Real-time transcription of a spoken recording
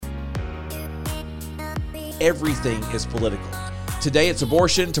everything is political. Today it's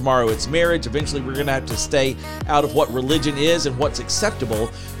abortion, tomorrow it's marriage. Eventually we're going to have to stay out of what religion is and what's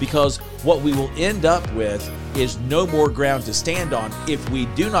acceptable, because what we will end up with is no more ground to stand on if we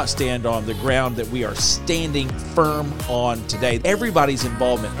do not stand on the ground that we are standing firm on today. Everybody's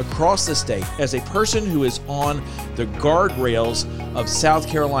involvement across the state, as a person who is on the guardrails of South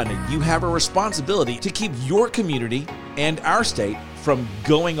Carolina, you have a responsibility to keep your community and our state from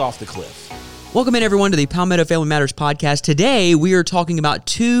going off the cliff. Welcome in, everyone, to the Palmetto Family Matters podcast. Today, we are talking about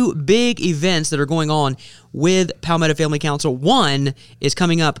two big events that are going on with Palmetto Family Council. One is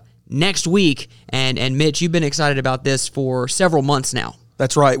coming up next week, and Mitch, you've been excited about this for several months now.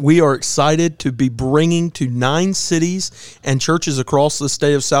 That's right. We are excited to be bringing to 9 cities and churches across the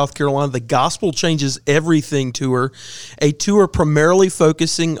state of South Carolina the Gospel Changes Everything tour, a tour primarily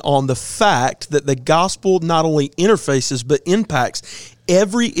focusing on the fact that the gospel not only interfaces but impacts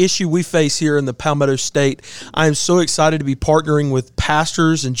every issue we face here in the Palmetto State. I am so excited to be partnering with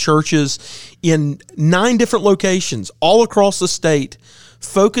pastors and churches in 9 different locations all across the state,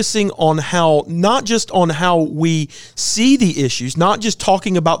 focusing on how, not just on how we see the issues, not just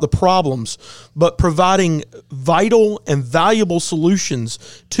talking about the problems, but providing vital and valuable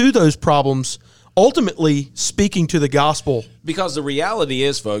solutions to those problems, ultimately speaking to the gospel. Because the reality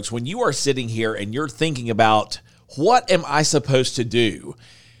is, folks, when you are sitting here and you're thinking about, what am I supposed to do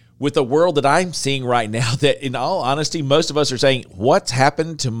with the world that I'm seeing right now, that in all honesty, most of us are saying, what's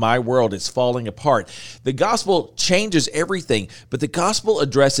happened to my world? It's falling apart. The gospel changes everything, but the gospel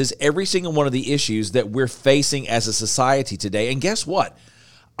addresses every single one of the issues that we're facing as a society today. And guess what?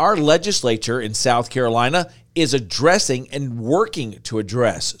 Our legislature in South Carolina is addressing and working to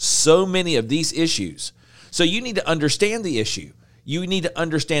address so many of these issues. So you need to understand the issue. You need to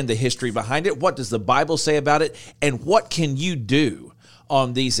understand the history behind it. What does the Bible say about it? And what can you do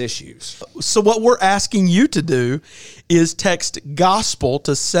on these issues? So what we're asking you to do is text GOSPEL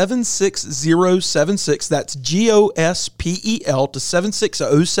to 76076. That's GOSPEL to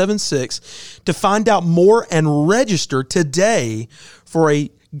 76076 to find out more and register today for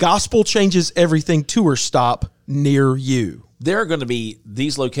a Gospel Changes Everything tour stop near you. There are going to be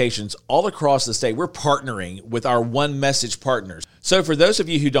these locations all across the state. We're partnering with our One Message partners. So for those of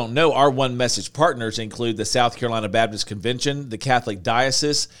you who don't know, our One Message partners include the South Carolina Baptist Convention, the Catholic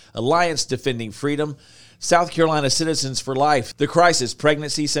Diocese, Alliance Defending Freedom, South Carolina Citizens for Life, the Crisis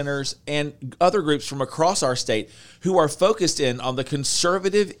Pregnancy Centers, and other groups from across our state who are focused in on the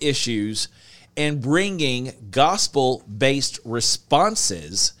conservative issues and bringing gospel-based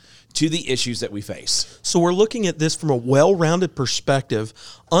responses to the issues that we face. So we're looking at this from a well-rounded perspective,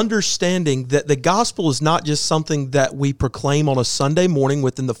 understanding that the gospel is not just something that we proclaim on a Sunday morning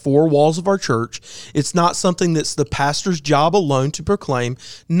within the 4 walls of our church. It's not something that's the pastor's job alone to proclaim.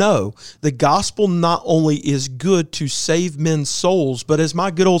 No, the gospel not only is good to save men's souls, but as my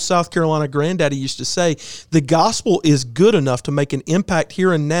good old South Carolina granddaddy used to say, the gospel is good enough to make an impact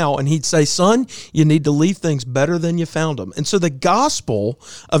here and now. And he'd say, son, you need to leave things better than you found them. And so the gospel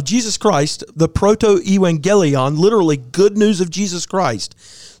of Jesus Christ, the proto-evangelion, literally good news of Jesus Christ,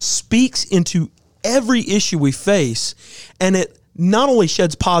 speaks into every issue we face, and it not only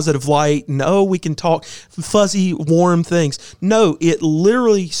sheds positive light and, we can talk fuzzy, warm things. No, it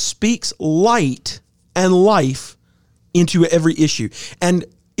literally speaks light and life into every issue. And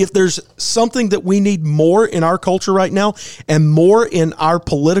if there's something that we need more in our culture right now and more in our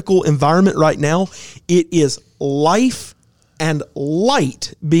political environment right now, it is life and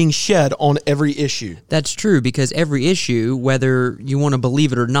light being shed on every issue. That's true, because every issue, whether you want to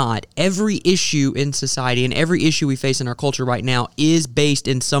believe it or not, every issue in society and every issue we face in our culture right now is based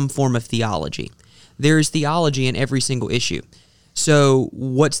in some form of theology. There is theology in every single issue. So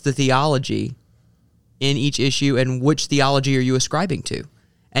what's the theology in each issue, and which theology are you ascribing to?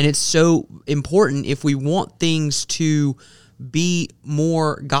 And it's so important if we want things to be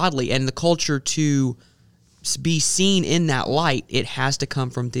more godly and the culture to be seen in that light, it has to come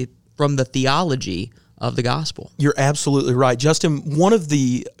from the theology of the gospel. You're absolutely right, Justin. One of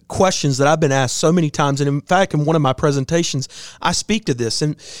the questions that I've been asked so many times, and in fact, in one of my presentations, I speak to this,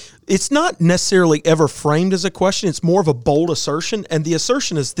 and it's not necessarily ever framed as a question. It's more of a bold assertion, and the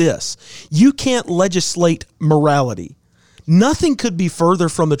assertion is this: you can't legislate morality. Nothing could be further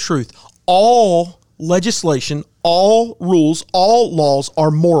from the truth. All legislation, all rules, all laws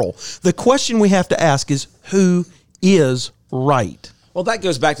are moral. The question we have to ask is, who is right? Well, that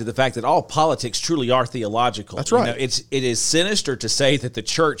goes back to the fact that all politics truly are theological. That's right. It is sinister to say that the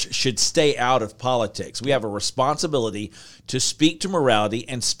church should stay out of politics. We have a responsibility to speak to morality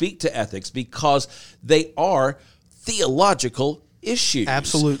and speak to ethics because they are theological issues.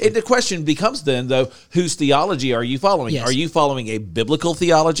 Absolutely. And the question becomes then, though, whose theology are you following? Yes. Are you following a biblical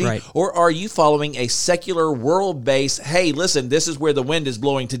theology? Right. Or are you following a secular, world-based, hey, listen, this is where the wind is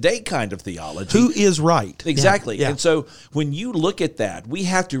blowing today kind of theology? Who is right? Exactly. Yeah. And so when you look at that, we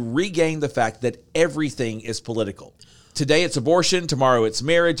have to regain the fact that everything is political. Today it's abortion, tomorrow it's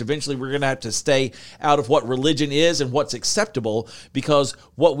marriage. Eventually we're going to have to stay out of what religion is and what's acceptable, because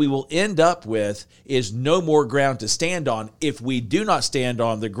what we will end up with is no more ground to stand on if we do not stand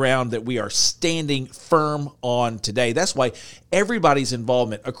on the ground that we are standing firm on today. That's why everybody's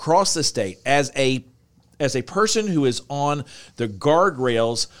involvement across the state as a person who is on the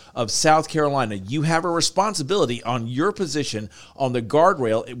guardrails of South Carolina, you have a responsibility on your position on the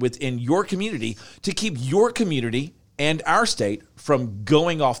guardrail within your community to keep your community and our state from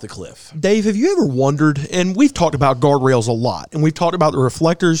going off the cliff. Dave, have you ever wondered, and we've talked about guardrails a lot, and we've talked about the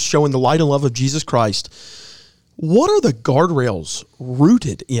reflectors showing the light and love of Jesus Christ. What are the guardrails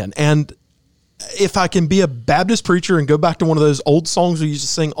rooted in? And if I can be a Baptist preacher and go back to one of those old songs we used to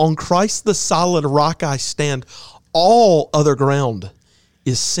sing, on Christ the solid rock I stand, all other ground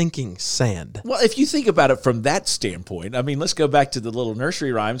is sinking sand. Well, if you think about it from that standpoint, I mean, let's go back to the little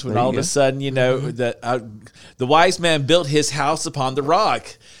nursery rhymes when all of a sudden, the wise man built his house upon the rock.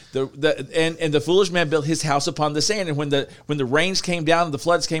 And the foolish man built his house upon the sand. And when the rains came down and the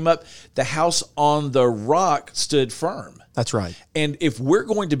floods came up, the house on the rock stood firm. That's right. And if we're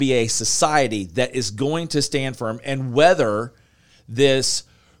going to be a society that is going to stand firm and weather this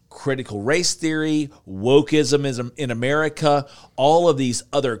critical race theory, wokeism in America, all of these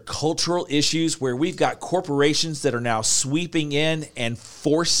other cultural issues where we've got corporations that are now sweeping in and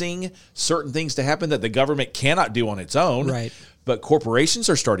forcing certain things to happen that the government cannot do on its own. Right. But corporations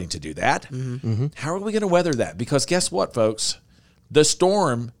are starting to do that. Mm-hmm. How are we going to weather that? Because guess what, folks? The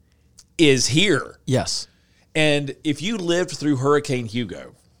storm is here. Yes. And if you lived through Hurricane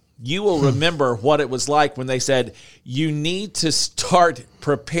Hugo, you will remember what it was like when they said, you need to start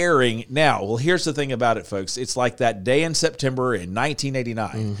preparing now. Well, here's the thing about it, folks. It's like that day in September in 1989.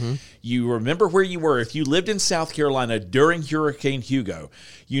 Mm-hmm. You remember where you were. If you lived in South Carolina during Hurricane Hugo,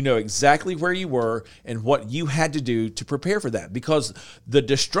 you know exactly where you were and what you had to do to prepare for that, because the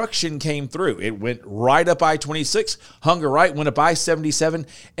destruction came through. It went right up I-26, hung a right, went up I-77,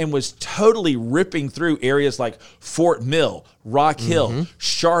 and was totally ripping through areas like Fort Mill, Rock Hill,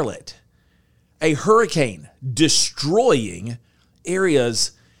 Charlotte. A hurricane destroying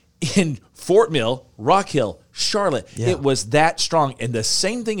areas in Fort Mill, Rock Hill, Charlotte. Yeah. It was that strong. And the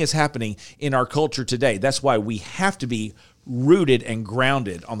same thing is happening in our culture today. That's why we have to be rooted and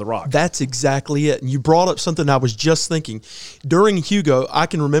grounded on the rock. That's exactly it. And you brought up something I was just thinking. During Hugo, I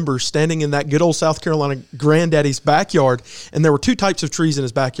can remember standing in that good old South Carolina granddaddy's backyard, and there were two types of trees in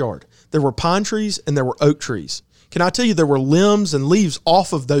his backyard. There were pine trees and there were oak trees. Can I tell you, there were limbs and leaves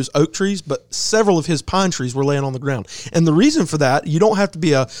off of those oak trees, but several of his pine trees were laying on the ground. And the reason for that, you don't have to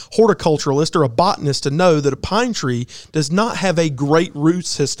be a horticulturalist or a botanist to know that a pine tree does not have a great root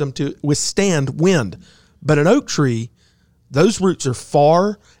system to withstand wind. But an oak tree, those roots are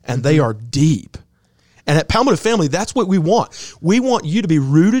far and they are deep. And at Palmetto Family, that's what we want. We want you to be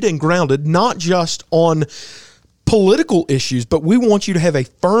rooted and grounded, not just on political issues, but we want you to have a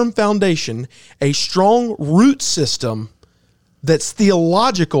firm foundation, a strong root system that's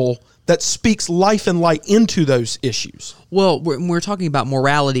theological, that speaks life and light into those issues. Well, we're talking about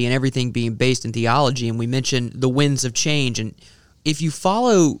morality and everything being based in theology, and we mentioned the winds of change. And if you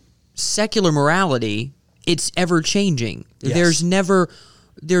follow secular morality, it's ever changing. Yes.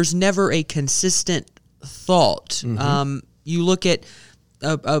 There's never a consistent thought. You look at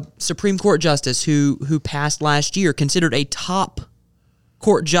a Supreme Court justice who passed last year, considered a top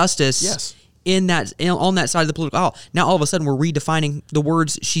court justice. Yes. On that side of the political aisle. Now all of a sudden we're redefining the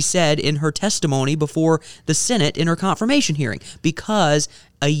words she said in her testimony before the Senate in her confirmation hearing, because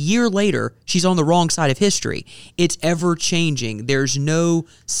a year later she's on the wrong side of history. It's ever changing. There's no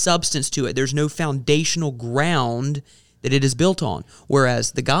substance to it. There's no foundational ground that it is built on,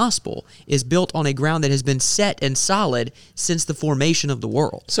 whereas the gospel is built on a ground that has been set and solid since the formation of the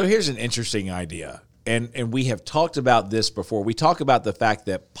world. So here's an interesting idea. And we have talked about this before. We talk about the fact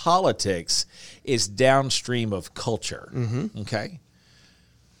that politics is downstream of culture. Okay?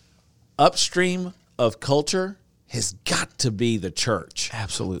 Upstream of culture has got to be the church.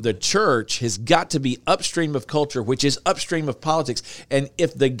 Absolutely. The church has got to be upstream of culture, which is upstream of politics. And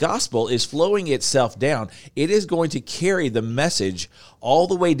if the gospel is flowing itself down, it is going to carry the message all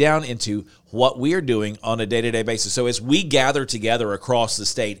the way down into what we are doing on a day-to-day basis. So as we gather together across the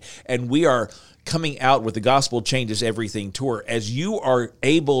state and we are coming out with the Gospel Changes Everything tour, as you are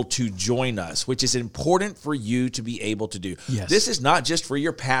able to join us, which is important for you to be able to do. Yes. This is not just for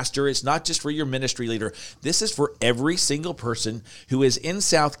your pastor. It's not just for your ministry leader. This is for every single person who is in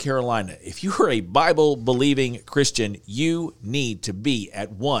South Carolina. If you are a Bible-believing Christian, you need to be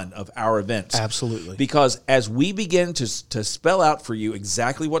at one of our events. Absolutely. Because as we begin to spell out for you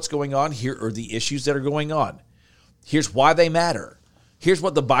exactly what's going on, here are the issues that are going on. Here's why they matter. Here's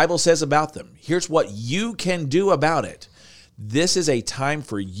what the Bible says about them. Here's what you can do about it. This is a time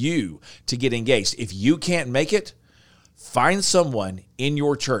for you to get engaged. If you can't make it, find someone in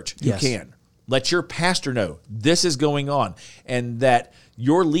your church who can. Let your pastor know this is going on and that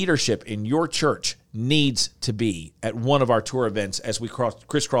your leadership in your church needs to be at one of our tour events as we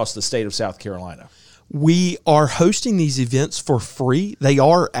crisscross the state of South Carolina. We are hosting these events for free. They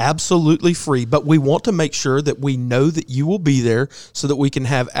are absolutely free, but we want to make sure that we know that you will be there so that we can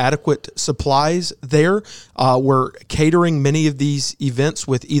have adequate supplies there. We're catering many of these events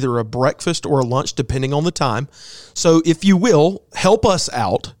with either a breakfast or a lunch, depending on the time. So if you will, help us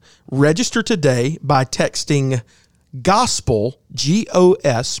out. Register today by texting GOSPEL, GOSPEL,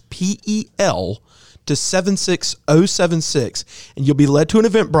 to 76076, and you'll be led to an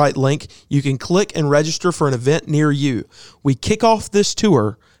Eventbrite link. You can click and register for an event near you. We kick off this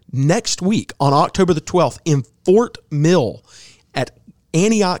tour next week on October the 12th in Fort Mill at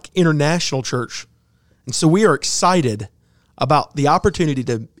Antioch International Church. And so we are excited about the opportunity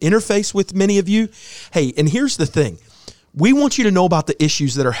to interface with many of you. Hey, and here's the thing. We want you to know about the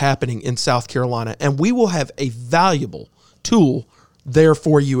issues that are happening in South Carolina, and we will have a valuable tool there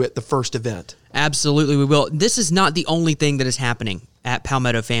for you at the first event. Absolutely, we will. This is not the only thing that is happening at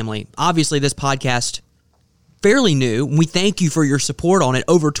Palmetto Family. Obviously, this podcast, fairly new. We thank you for your support on it.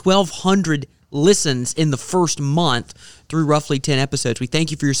 Over 1,200 listens in the first month through roughly 10 episodes. We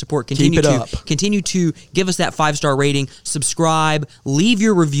thank you for your support. Continue to give us that 5-star rating, subscribe, leave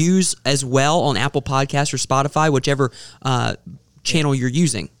your reviews as well on Apple Podcasts or Spotify, whichever channel you're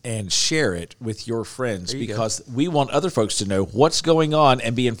using, and share it with your friends, because we want other folks to know what's going on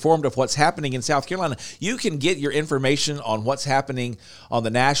and be informed of what's happening in South Carolina. You can get your information on what's happening on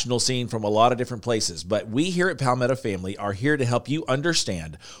the national scene from a lot of different places, but we here at Palmetto Family are here to help you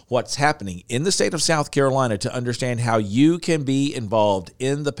understand what's happening in the state of South Carolina, to understand how you can be involved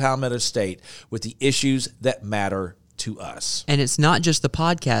in the Palmetto State with the issues that matter to us. And it's not just the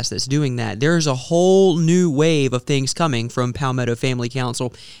podcast that's doing that. There's a whole new wave of things coming from Palmetto Family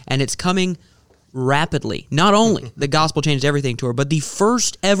Council, and it's coming rapidly. Not only the Gospel Changes Everything tour, but the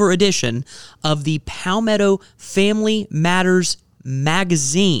first ever edition of the Palmetto Family Matters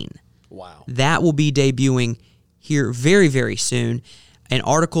magazine. Wow. That will be debuting here very, very soon. And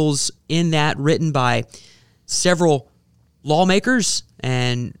articles in that written by several lawmakers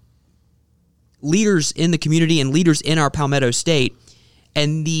and leaders in the community and leaders in our Palmetto State.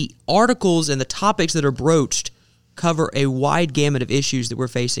 And the articles and the topics that are broached cover a wide gamut of issues that we're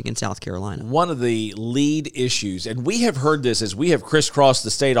facing in South Carolina. One of the lead issues, and we have heard this as we have crisscrossed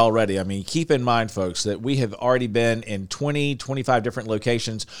the state already. I mean, keep in mind, folks, that we have already been in 20, 25 different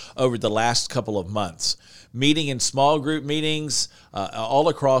locations over the last couple of months, meeting in small group meetings all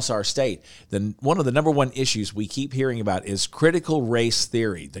across our state. Then one of the number one issues we keep hearing about is critical race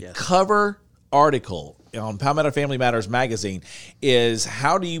theory. The cover article on Palmetto Family Matters magazine is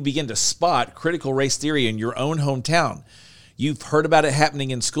how do you begin to spot critical race theory in your own hometown? You've heard about it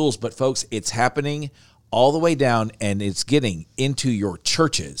happening in schools, but folks, it's happening all the way down, and it's getting into your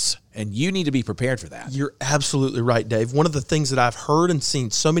churches, and you need to be prepared for that. You're absolutely right, Dave. One of the things that I've heard and seen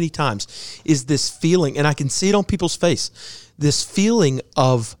so many times is this feeling, and I can see it on people's face, this feeling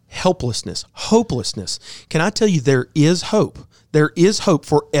of helplessness, hopelessness. Can I tell you, there is hope. There is hope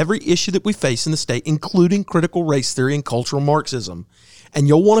for every issue that we face in the state, including critical race theory and cultural Marxism. And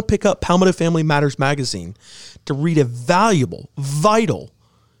you'll want to pick up Palmetto Family Matters magazine to read a valuable, vital,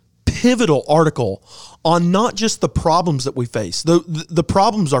 pivotal article on not just the problems that we face. The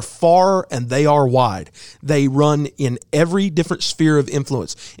problems are far and they are wide. They run in every different sphere of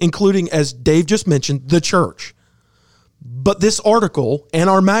influence, including, as Dave just mentioned, the church. But this article and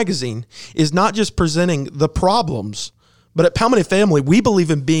our magazine is not just presenting the problems, but at Palmetto Family, we believe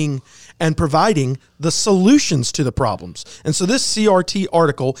in being and providing the solutions to the problems. And so this CRT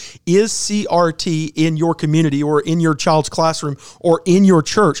article is CRT in your community or in your child's classroom or in your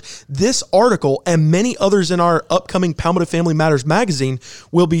church. This article and many others in our upcoming Palmetto Family Matters magazine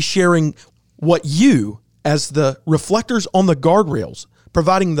will be sharing what you, as the reflectors on the guardrails,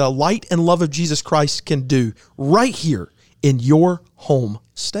 providing the light and love of Jesus Christ, can do right here in your home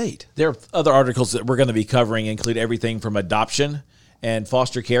state. There are other articles that we're going to be covering include everything from adoption and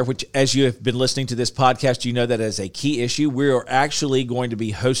foster care, which, as you have been listening to this podcast, you know that is a key issue. We are actually going to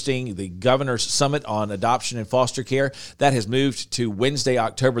be hosting the Governor's Summit on Adoption and Foster Care. That has moved to Wednesday,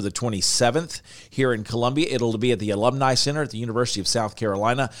 October the 27th here in Columbia. It'll be at the Alumni Center at the University of South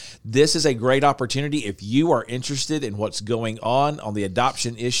Carolina. This is a great opportunity. If you are interested in what's going on the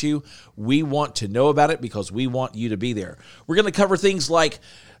adoption issue, we want to know about it because we want you to be there. We're going to cover things like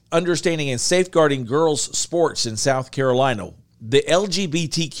understanding and safeguarding girls' sports in South Carolina, the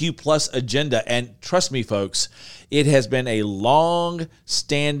LGBTQ plus agenda, and trust me, folks, it has been a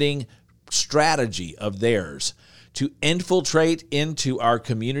long-standing strategy of theirs to infiltrate into our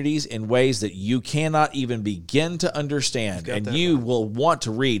communities in ways that you cannot even begin to understand. And you will want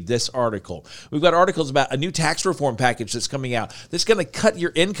to read this article. We've got articles about a new tax reform package that's coming out that's going to cut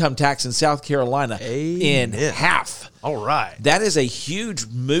your income tax in South Carolina in half. All right. That is a huge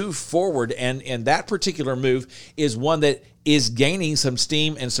move forward, and that particular move is one that is gaining some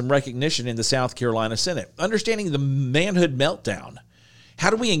steam and some recognition in the South Carolina Senate. Understanding the manhood meltdown.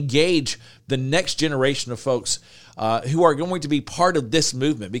 How do we engage the next generation of folks who are going to be part of this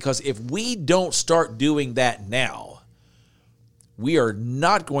movement? Because if we don't start doing that now, we are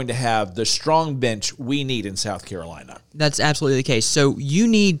not going to have the strong bench we need in South Carolina. That's absolutely the case. So you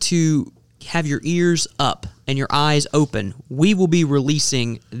need to have your ears up and your eyes open. We will be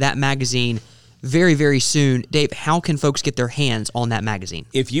releasing that magazine very, very soon. Dave, how can folks get their hands on that magazine?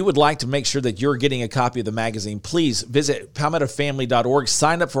 If you would like to make sure that you're getting a copy of the magazine, please visit palmettofamily.org.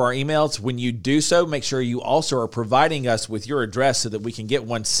 Sign up for our emails. When you do so, make sure you also are providing us with your address so that we can get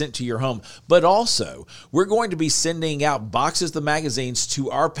one sent to your home. But also, we're going to be sending out boxes of magazines to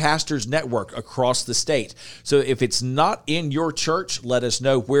our pastors' network across the state. So if it's not in your church, let us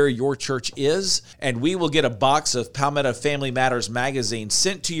know where your church is, and we will get a box of Palmetto Family Matters magazine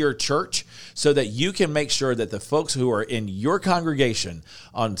sent to your church so that you can make sure that the folks who are in your congregation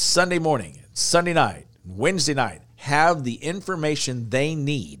on Sunday morning, Sunday night, Wednesday night have the information they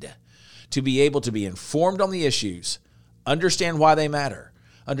need to be able to be informed on the issues, understand why they matter,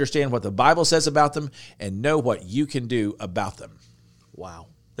 understand what the Bible says about them, and know what you can do about them. Wow.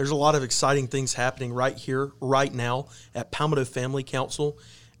 There's a lot of exciting things happening right here, right now at Palmetto Family Council.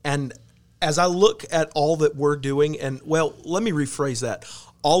 And as I look at all that we're doing, and well, let me rephrase that.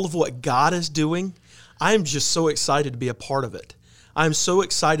 All of what God is doing, I am just so excited to be a part of it. I'm so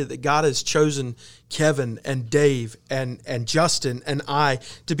excited that God has chosen Kevin and Dave and Justin and I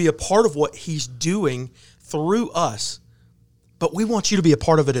to be a part of what he's doing through us. But we want you to be a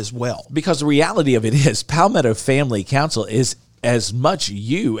part of it as well. Because the reality of it is, Palmetto Family Council is as much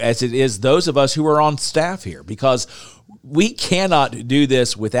you as it is those of us who are on staff here, because we cannot do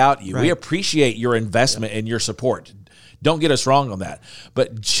this without you. Right. We appreciate your investment and your support. Don't get us wrong on that.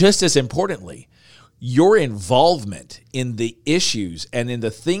 But just as importantly, your involvement in the issues and in the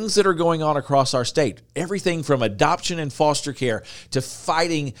things that are going on across our state, everything from adoption and foster care to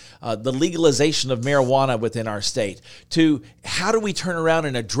fighting the legalization of marijuana within our state, to how do we turn around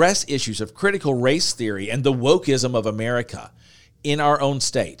and address issues of critical race theory and the wokeism of America in our own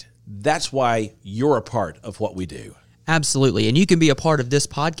state. That's why you're a part of what we do. Absolutely. And you can be a part of this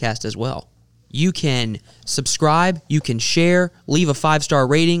podcast as well. You can subscribe, you can share, leave a 5-star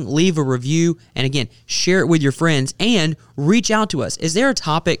rating, leave a review, and again, share it with your friends and reach out to us. Is there a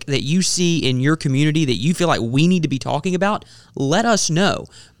topic that you see in your community that you feel like we need to be talking about? Let us know.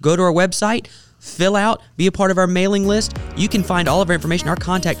 Go to our website, fill out, be a part of our mailing list. You can find all of our information. Our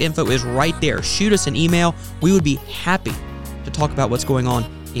contact info is right there. Shoot us an email. We would be happy to talk about what's going on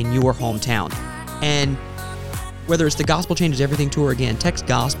in your hometown. And whether it's the Gospel Changes Everything Tour, again, text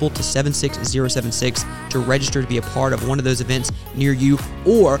GOSPEL to 76076 to register to be a part of one of those events near you,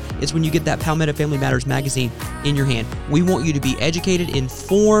 or it's when you get that Palmetto Family Matters magazine in your hand. We want you to be educated,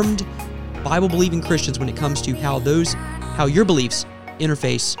 informed, Bible-believing Christians when it comes to how your beliefs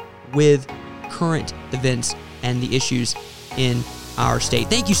interface with current events and the issues in our state.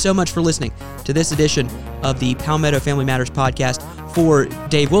 Thank you so much for listening to this edition of the Palmetto Family Matters podcast. For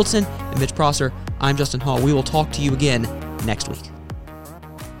Dave Wilson and Mitch Prosser, I'm Justin Hall. We will talk to you again next week.